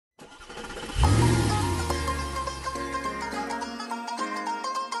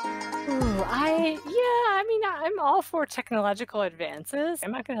I mean, I'm all for technological advances.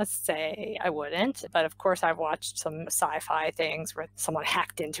 I'm not gonna say I wouldn't, but of course I've watched some sci-fi things where someone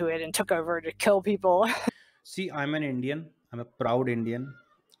hacked into it and took over to kill people. See, I'm an Indian. I'm a proud Indian,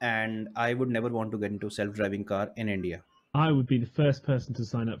 and I would never want to get into self-driving car in India. I would be the first person to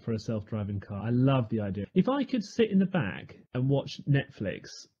sign up for a self-driving car. I love the idea. If I could sit in the back and watch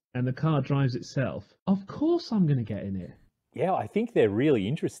Netflix and the car drives itself, of course I'm going to get in it. Yeah, I think they're really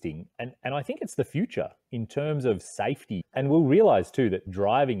interesting. And I think it's the future in terms of safety. And we'll realize too that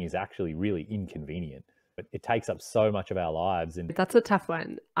driving is actually really inconvenient. But it takes up so much of our lives. And That's a tough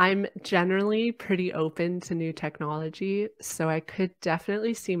one. I'm generally pretty open to new technology, so I could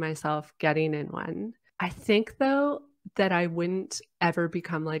definitely see myself getting in one. I think, though, that I wouldn't ever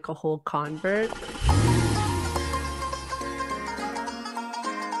become like a whole convert.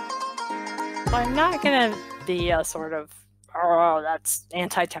 I'm not gonna be a sort of, oh, that's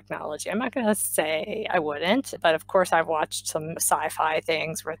anti-technology. I'm not gonna say I wouldn't, but of course I've watched some sci-fi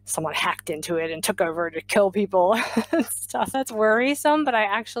things where someone hacked into it and took over to kill people and stuff. That's worrisome, but I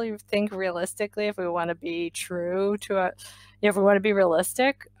actually think realistically, if we want to be true to if we want to be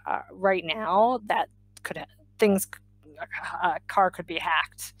realistic, right now, that could things, a car could be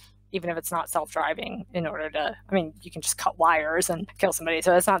hacked even if it's not self-driving, in order to, I mean, you can just cut wires and kill somebody,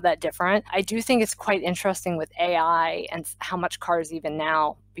 so it's not that different. I do think it's quite interesting with AI and how much cars even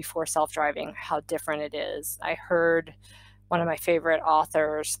now, before self-driving, how different it is. I heard one of my favorite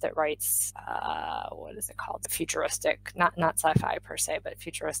authors that writes, what is it called? Futuristic, not sci-fi per se, but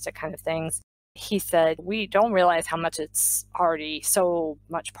futuristic kind of things. He said, we don't realize how much it's already so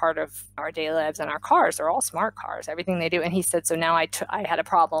much part of our daily lives, and our cars are all smart cars, everything they do. And he said, so now I had a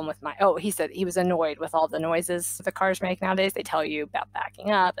problem with he said he was annoyed with all the noises the cars make nowadays. They tell you about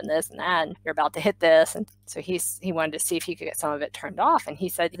backing up and this and that, and you're about to hit this. And so he wanted to see if he could get some of it turned off. And he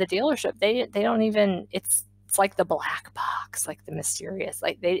said the dealership, they don't even, it's like the black box, like the mysterious,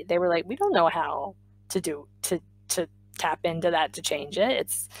 like they were like, we don't know how to tap into that to change it.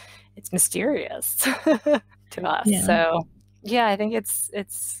 It's mysterious to us. Yeah. So yeah, I think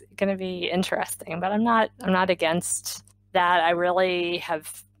it's going to be interesting, but I'm not against that. I really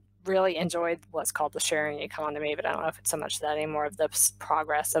have really enjoyed what's called the sharing economy, but I don't know if it's so much that anymore, of the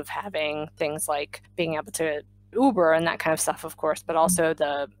progress of having things like being able to Uber and that kind of stuff, of course, but also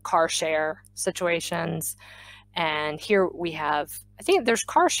the car share situations. And here we have, I think there's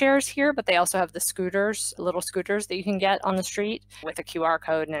car shares here, but they also have the scooters, little scooters that you can get on the street with a QR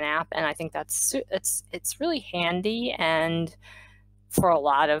code and an app. And I think it's really handy, and for a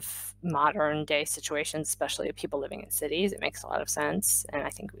lot of modern day situations, especially people living in cities, it makes a lot of sense. And I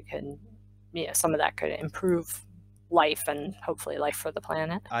think we can, some of that could improve life and hopefully life for the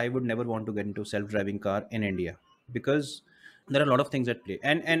planet. I would never want to get into self-driving car in India because there are a lot of things at play.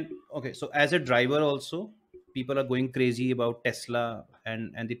 And okay, so as a driver also, people are going crazy about Tesla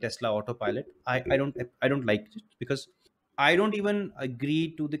and the Tesla autopilot. I don't like it because I don't even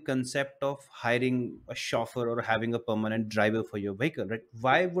agree to the concept of hiring a chauffeur or having a permanent driver for your vehicle, right?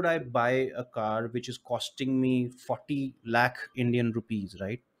 Why would I buy a car which is costing me 40 lakh Indian rupees,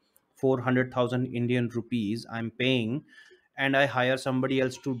 right? 400,000 Indian rupees I'm paying, and I hire somebody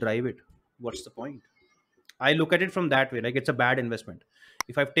else to drive it. What's the point? I look at it from that way, like it's a bad investment.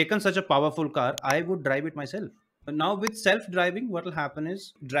 If I've taken such a powerful car, I would drive it myself. But now with self-driving, what will happen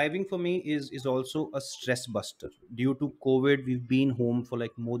is driving for me is also a stress buster. Due to COVID, we've been home for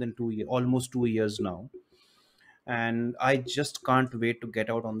like more than 2 years, almost 2 years now. And I just can't wait to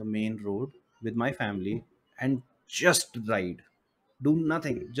get out on the main road with my family and just ride. Do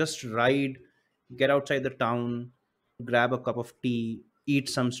nothing, just ride, get outside the town, grab a cup of tea, eat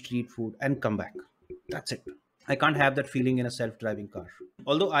some street food, and come back. That's it. I can't have that feeling in a self-driving car.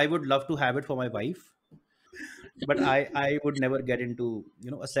 Although I would love to have it for my wife, but I would never get into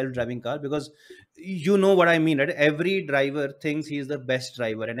a self-driving car because you know what I mean, right? Every driver thinks he is the best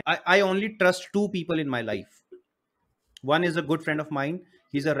driver, and I only trust two people in my life. One is a good friend of mine.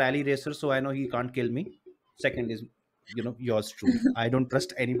 He's a rally racer, so I know he can't kill me. Second is yours truly. I don't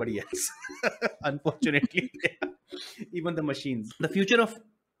trust anybody else. Unfortunately. Even the machines. The future of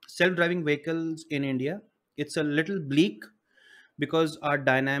self-driving vehicles in India, it's a little bleak because our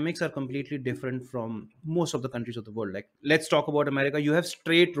dynamics are completely different from most of the countries of the world. Like, let's talk about America. You have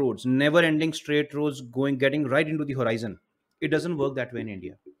straight roads, never ending straight roads, getting right into the horizon. It doesn't work that way in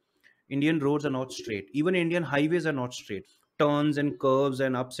India. Indian roads are not straight. Even Indian highways are not straight. Turns and curves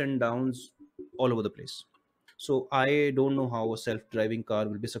and ups and downs all over the place. So I don't know how a self-driving car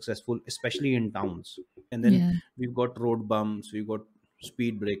will be successful, especially in towns. And then Yeah. we've got road bumps, we've got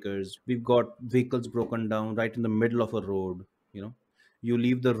speed breakers, we've got vehicles broken down right in the middle of a road. You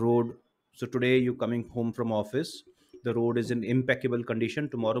leave the road So today you're coming home from office, the road is in impeccable condition.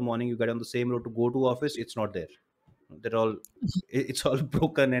 Tomorrow morning you get on the same road to go to office, it's not there. They're all, it's all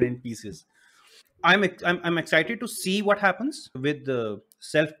broken and in pieces. I'm excited to see what happens with the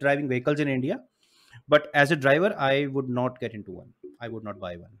self-driving vehicles in India. But as a driver, I would not get into one. I would not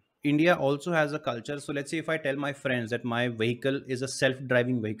buy one. India also has a culture. So let's say if I tell my friends that my vehicle is a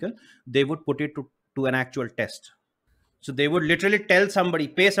self-driving vehicle, they would put it to an actual test. So they would literally tell somebody,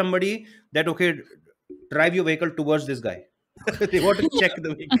 pay somebody that, okay, drive your vehicle towards this guy. They want to check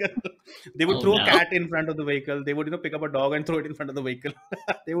the vehicle. They would throw a cat in front of the vehicle. They would, pick up a dog and throw it in front of the vehicle.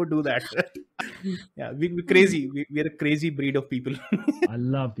 They would do that. Yeah, we're crazy. We're a crazy breed of people. I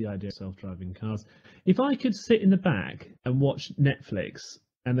love the idea of self-driving cars. If I could sit in the back and watch Netflix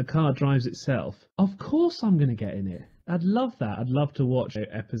and the car drives itself, of course I'm going to get in it. I'd love that. I'd love to watch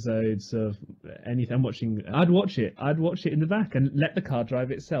episodes of anything. I'd watch it. I'd watch it in the back and let the car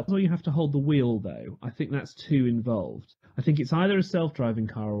drive itself. Or you have to hold the wheel, though. I think that's too involved. I think it's either a self-driving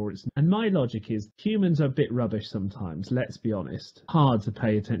car or it's... And my logic is humans are a bit rubbish sometimes, let's be honest. Hard to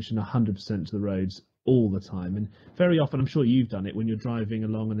pay attention 100% to the roads all the time. And very often, I'm sure you've done it, when you're driving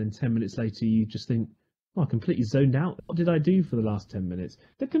along and then 10 minutes later you just think, oh, I completely zoned out. What did I do for the last 10 minutes?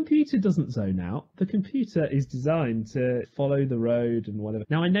 The computer doesn't zone out. The computer is designed to follow the road and whatever.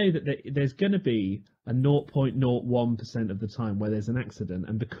 Now, I know that there's going to be a 0.01% of the time where there's an accident.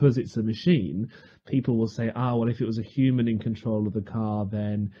 And because it's a machine, people will say, oh, well, if it was a human in control of the car,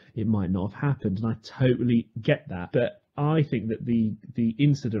 then it might not have happened. And I totally get that. But I think that the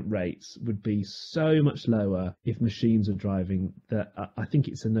incident rates would be so much lower if machines are driving that I think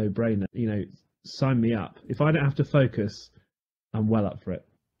it's a no-brainer. Sign me up. If I don't have to focus, I'm well up for it.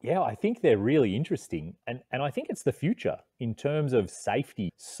 Yeah, I think they're really interesting. And I think it's the future in terms of safety.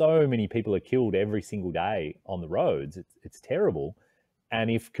 So many people are killed every single day on the roads. It's terrible.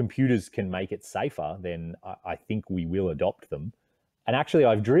 And if computers can make it safer, then I think we will adopt them. And actually,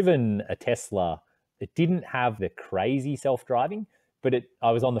 I've driven a Tesla. It didn't have the crazy self-driving, but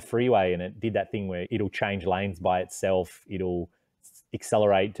I was on the freeway and it did that thing where it'll change lanes by itself. It'll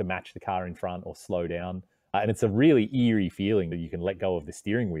accelerate to match the car in front or slow down. And it's a really eerie feeling that you can let go of the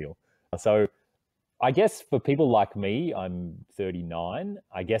steering wheel. So I guess for people like me, I'm 39,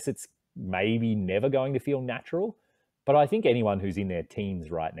 I guess it's maybe never going to feel natural. But I think anyone who's in their teens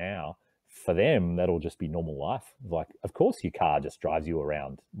right now, for them, that'll just be normal life. Like, of course your car just drives you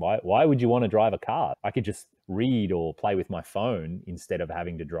around. Why would you want to drive a car? I could just read or play with my phone instead of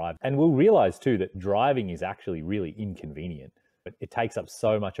having to drive. And we'll realize too that driving is actually really inconvenient. But it takes up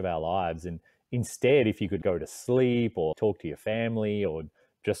so much of our lives. And instead, if you could go to sleep or talk to your family or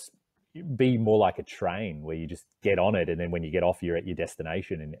just be more like a train where you just get on it and then when you get off, you're at your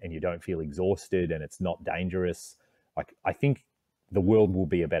destination and you don't feel exhausted and it's not dangerous. Like, I think the world will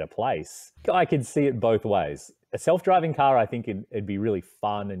be a better place. I can see it both ways. A self-driving car, I think it'd be really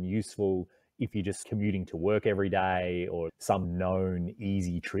fun and useful if you're just commuting to work every day or some known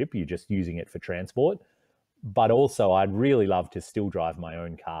easy trip, you're just using it for transport. But also, I'd really love to still drive my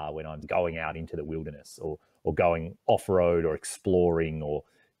own car when I'm going out into the wilderness or going off-road or exploring or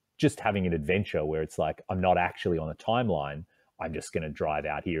just having an adventure where it's like, I'm not actually on a timeline. I'm just going to drive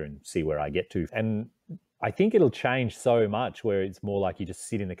out here and see where I get to. And I think it'll change so much where it's more like you just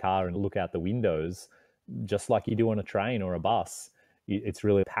sit in the car and look out the windows, just like you do on a train or a bus. It's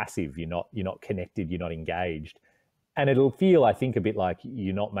really passive. You're not connected. You're not engaged. And it'll feel, I think, a bit like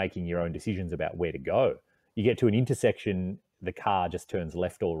you're not making your own decisions about where to go. You get to an intersection, the car just turns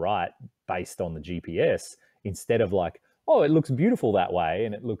left or right based on the GPS instead of like, oh, it looks beautiful that way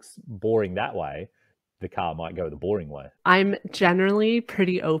and it looks boring that way. The car might go the boring way. I'm generally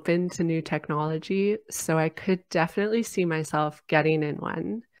pretty open to new technology, so I could definitely see myself getting in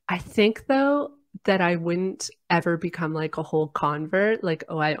one. I think, though, that I wouldn't ever become like a whole convert, like,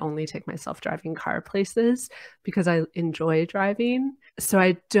 oh, I only take my self-driving car places because I enjoy driving. So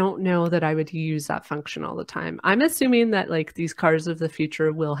I don't know that I would use that function all the time. I'm assuming that like these cars of the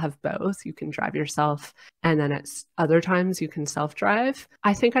future will have both. You can drive yourself and then at other times you can self-drive.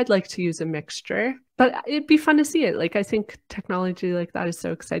 I think I'd like to use a mixture, but it'd be fun to see it. Like, I think technology like that is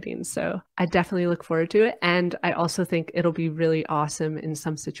so exciting. So I definitely look forward to it. And I also think it'll be really awesome in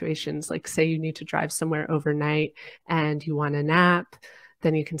some situations. Like, say you need to drive somewhere overnight and you want a nap,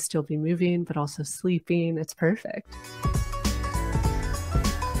 then you can still be moving, but also sleeping. It's perfect.